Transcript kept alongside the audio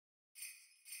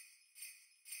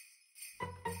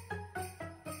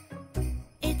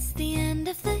It's the end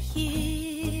of the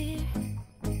year.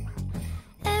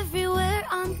 Everywhere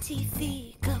on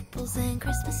TV, couples and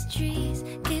Christmas trees,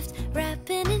 gift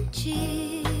wrapping and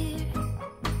cheer.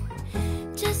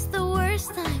 Just the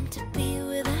worst time to be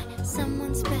without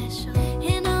someone special.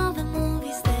 In all the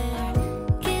movies there,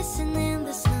 kissing in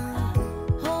the snow,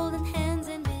 holding hands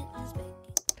and mittens.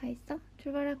 다 있어?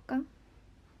 출발할까?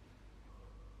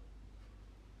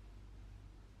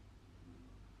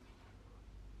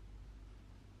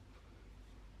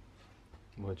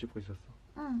 뭐야, 찍고 있었어?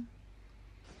 응.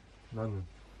 나는?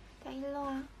 자, 일로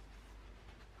와.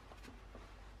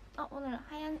 오늘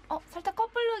하얀... 살짝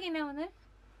커플룩이네, 오늘?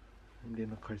 근데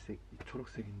나 갈색,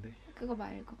 초록색인데? 그거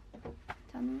말고.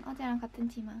 저는 어제랑 같은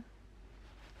치마.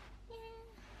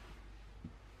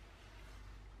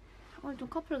 오늘 좀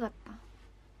커플 같다.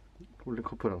 원래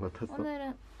커플 안 같았어?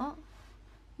 오늘은,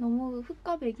 너무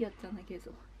흑과 백이었잖아,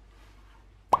 계속.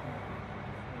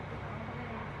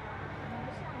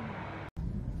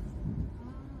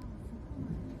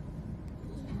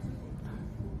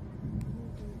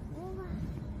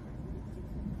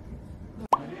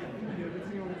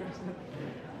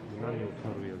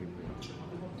 오타루역인데.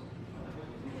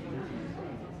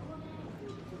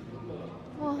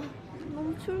 와,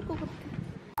 너무 추울 것 같아.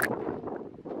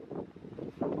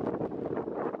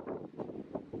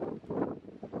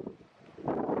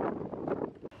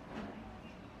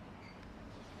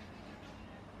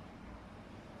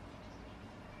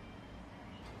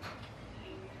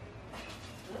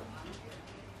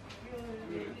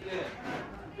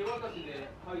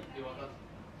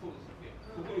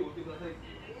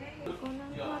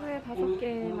 이거는 하루에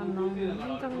 5개만 나오는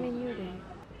한정 메뉴래.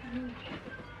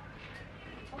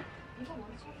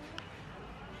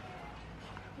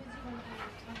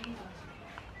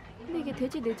 근데 이게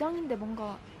돼지 내장인데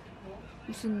뭔가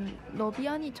무슨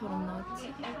너비아니처럼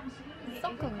나왔지?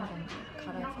 썩은 건가?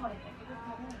 갈아서.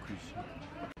 글씨.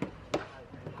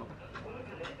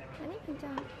 아니,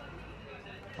 괜찮아.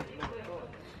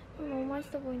 너무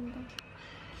맛있어 보인다.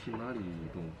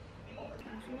 키마리동.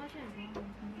 무슨 맛이야, 이거?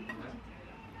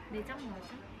 내장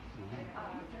맛이야?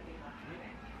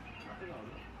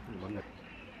 맞네.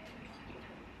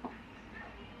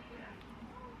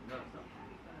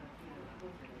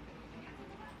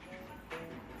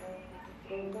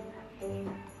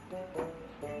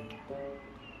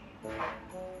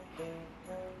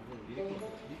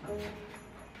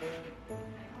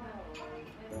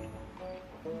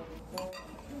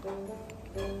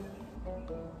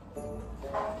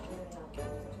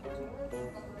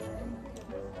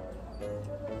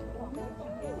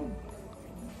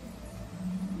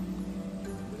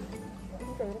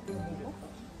 진짜 이렇게 먹어?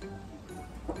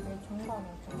 내 중간에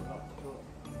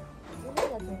우리가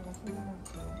제일 맛있는 거.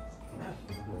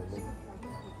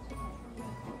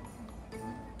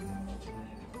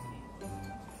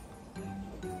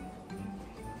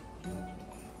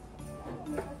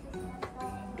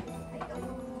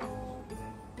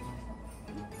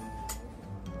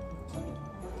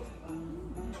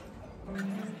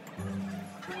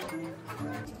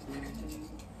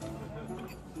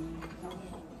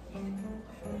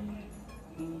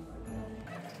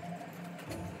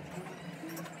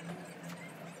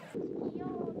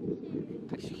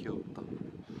 택시 귀엽다.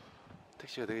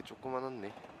 택시가 되게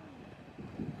조그만하네.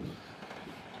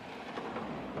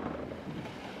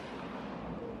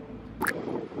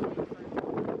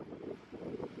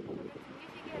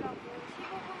 준비시계라고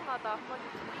 15분마다 한 번씩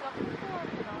준비가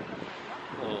풍부하게 나온단 말이야?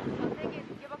 전 세계에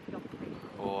 2개밖에 없대.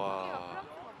 우와. 한 개가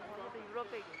프랑스 같은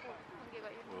유럽에 있고 한 개가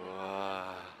일본.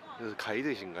 우와. 그래서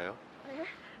가이드신가요? 네?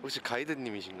 혹시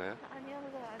가이드님이신가요? 아니요,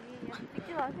 그거 아니에요.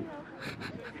 믿지 마세요.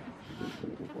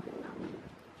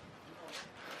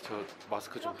 저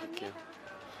마스크 좀 할게요.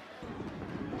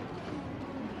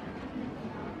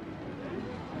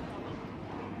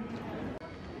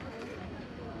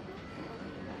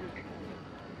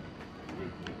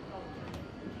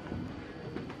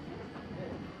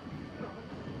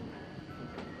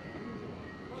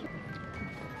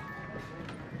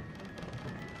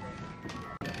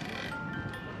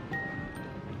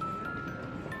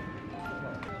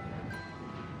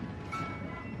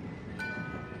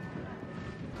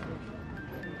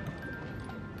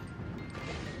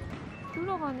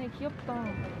 들어가네. 귀엽다.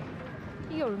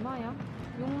 이게 얼마야?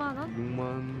 6만원?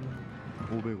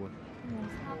 65,500원.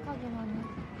 사악하게 하네.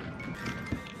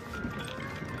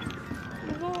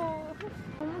 무서워.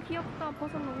 너무 귀엽다.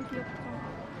 버섯 너무 귀엽다.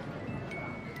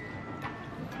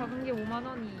 작은 게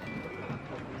 5만원이.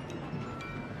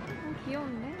 너무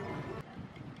귀여운데?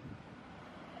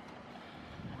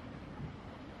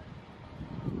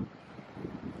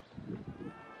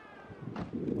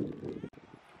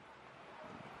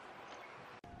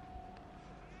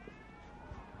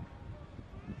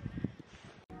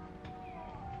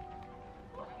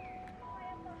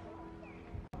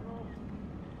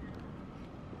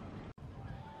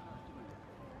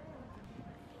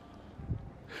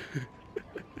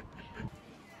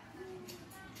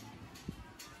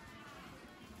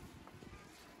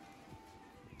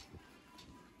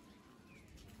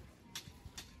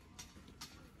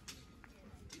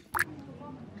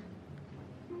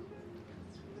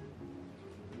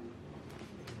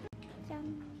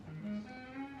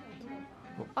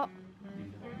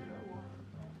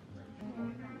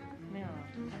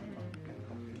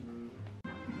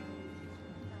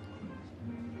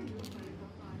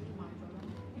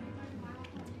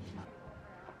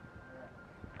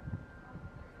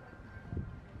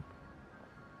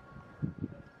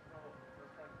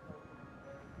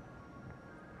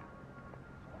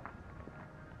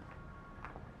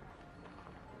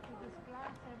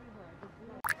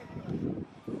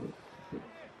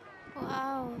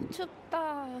 아우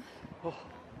춥다.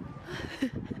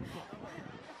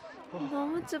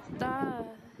 너무 춥다.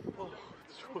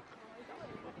 추워.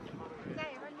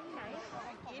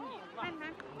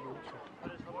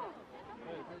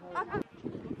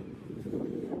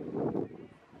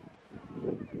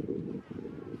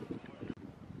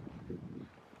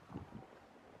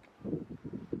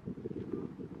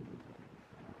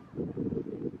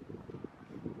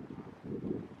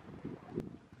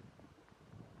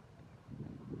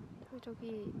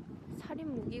 저기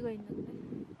살인 무기가 있는데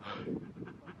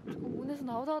저거 문에서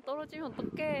나오다가 떨어지면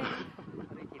어떡해.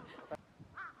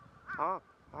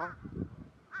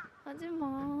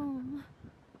 하지마.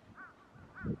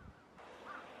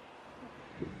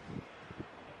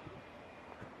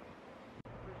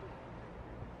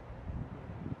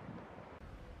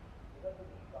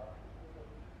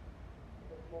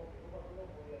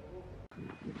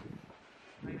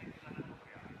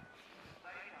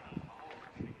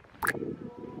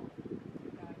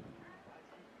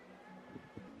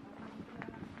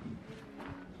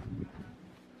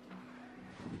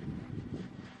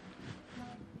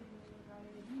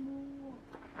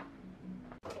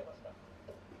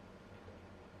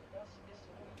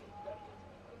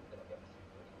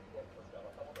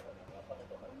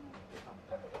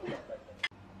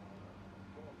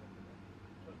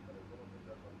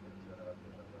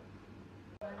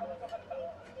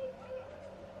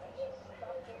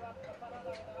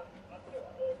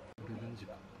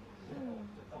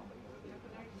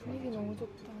 분위기 너무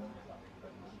좋다.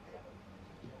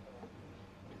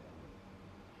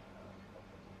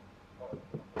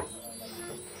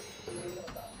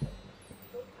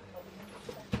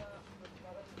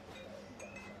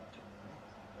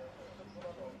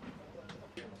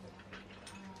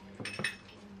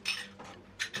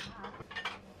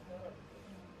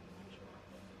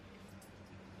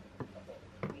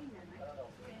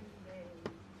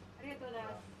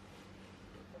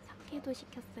 사케도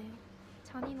시켰어요.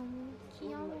 잔이 너무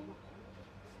귀여워.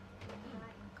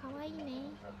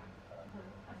 가와이네.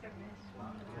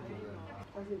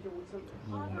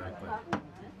 뭐 먹을 거야?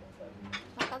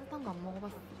 나 따뜻한 거 안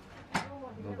먹어봤어.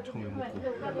 너 처음에 먹고 와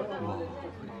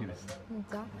이랬어.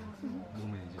 진짜?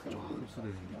 몸에 이제 쫙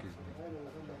흡수되는 게 느껴지네.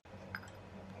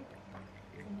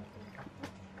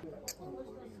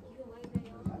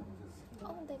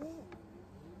 근데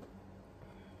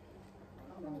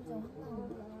할머니 좀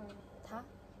한번 다?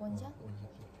 원샷?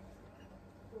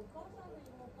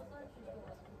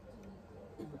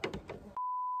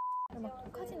 막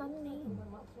독하진 않네.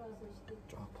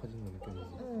 쫙 퍼지는 거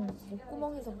느껴지지? 응,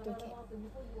 목구멍에서부터 이렇게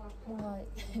뭔가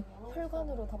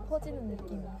혈관으로 다 퍼지는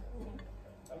느낌이야.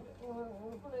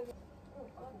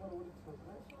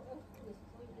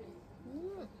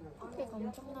 사케가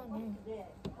엄청나네.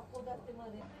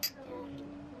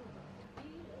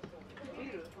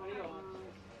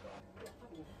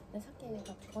 내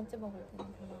사케가 두 번째 먹을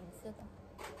때는 별로 안 쓰다.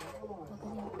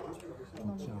 그냥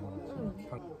어때?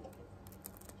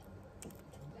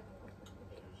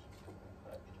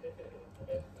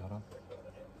 달아?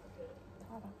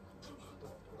 달아.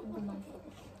 근데 맛있어.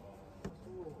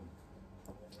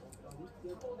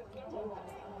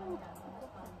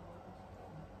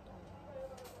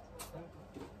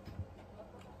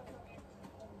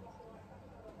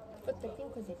 끝에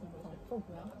핑크색인가? 그거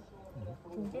뭐야?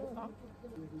 고기인가?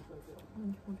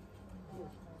 고기.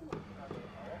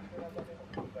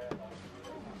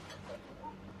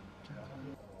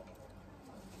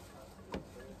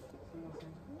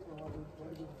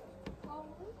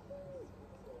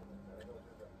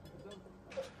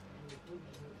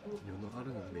 연어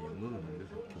알은 근데 연어는 안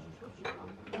돼서 이렇게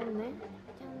보니까. 맞네.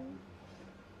 짠.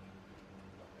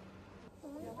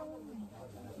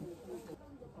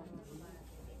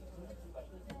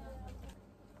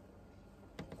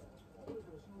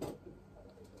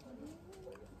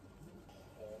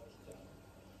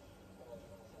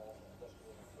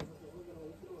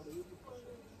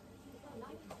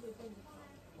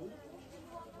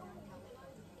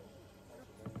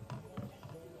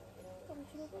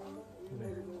 그래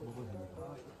먹어도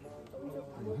되니까.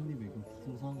 아니 한 입에 그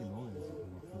풍성하게 넣어야지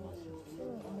그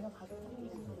맛이야. 언니가 가득 맞나?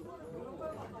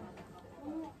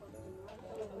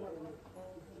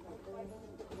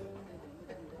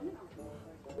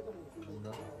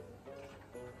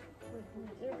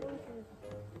 일본식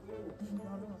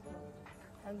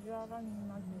달달한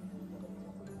맛이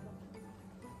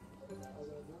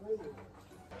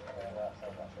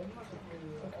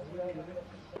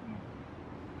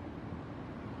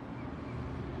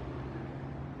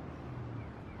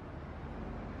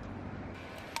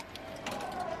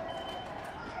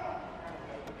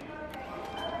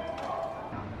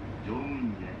乗務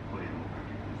員へ声を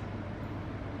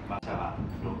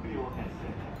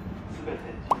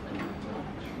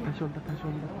다시 온다 다시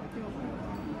온다.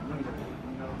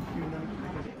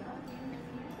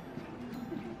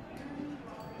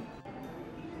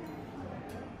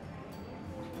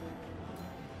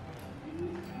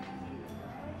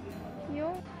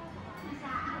 귀여워.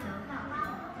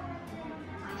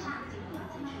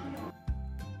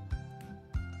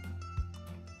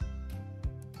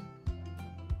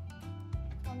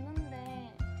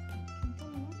 왔는데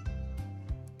괜찮나?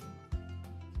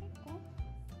 살까?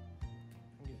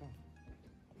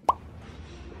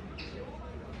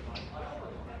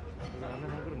 라면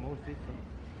한 그릇 먹을 수 있어.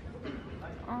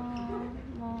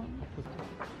 뭐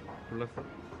골랐어?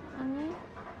 아니.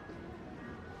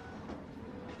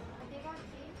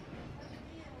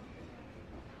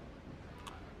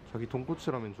 자기 돈코츠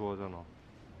라면 좋아하잖아.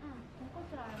 응,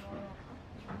 돈까스 라면 먹어.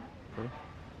 그래?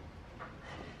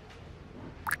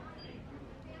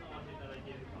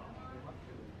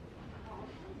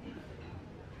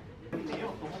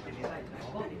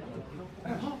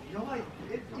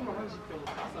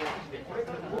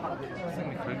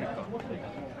 선생님이 갈릴까?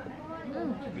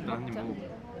 응. 일단 한 입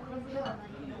먹어봐.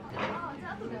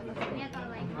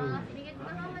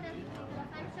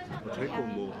 자기 거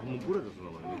뭐 한번 뿌려줘서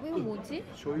나왔네. 이거 뭐지?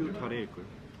 쇼유 타레일걸.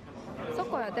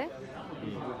 섞어야 돼?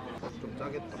 좀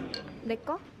짜겠다. 내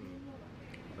거?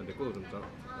 아, 내 거도 좀 짜.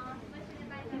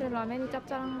 근데 라면이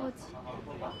짭짤한 거지.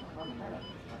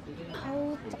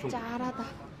 아우 짭짤하다.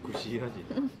 구시하지?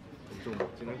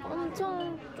 엄청 진할 거 같아.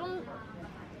 엄청 좀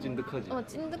찐득하지?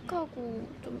 찐득하고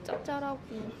좀 짭짤하고.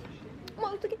 어머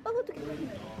어떡해 어떡해.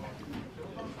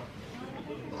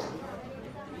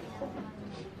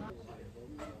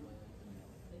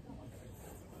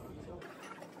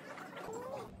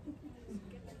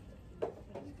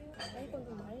 이건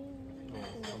좀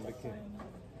많이 담백해.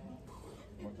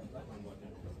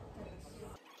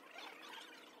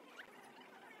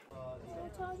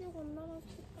 차주 겁나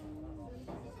맛있겠다.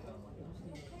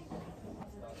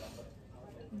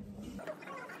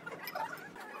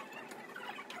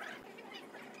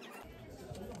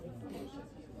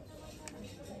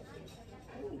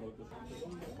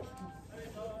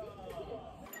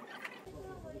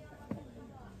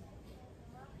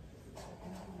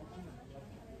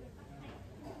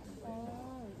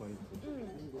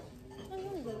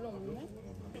 향이 별로 없네?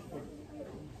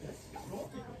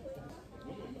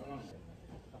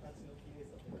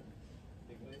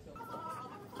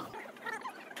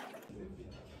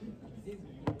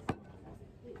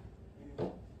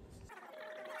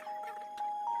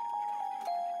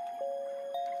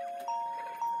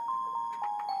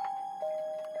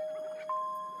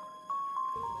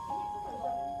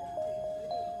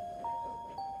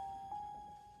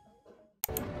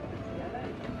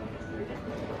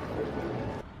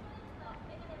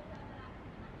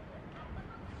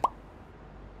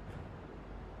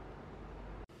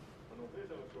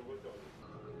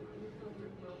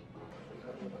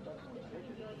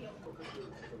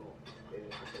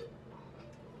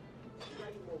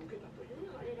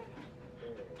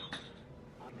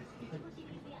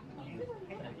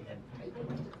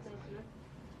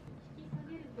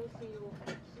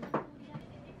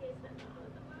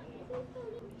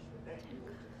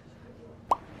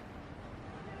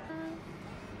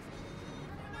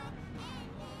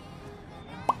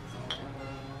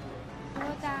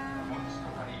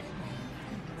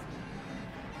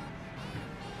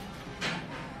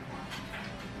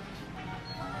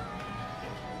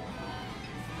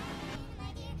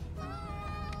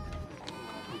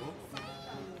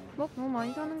 뭐 너무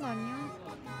많이 사는 거 아니야?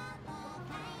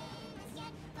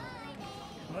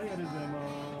 はい、ありがとうござい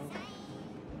ます。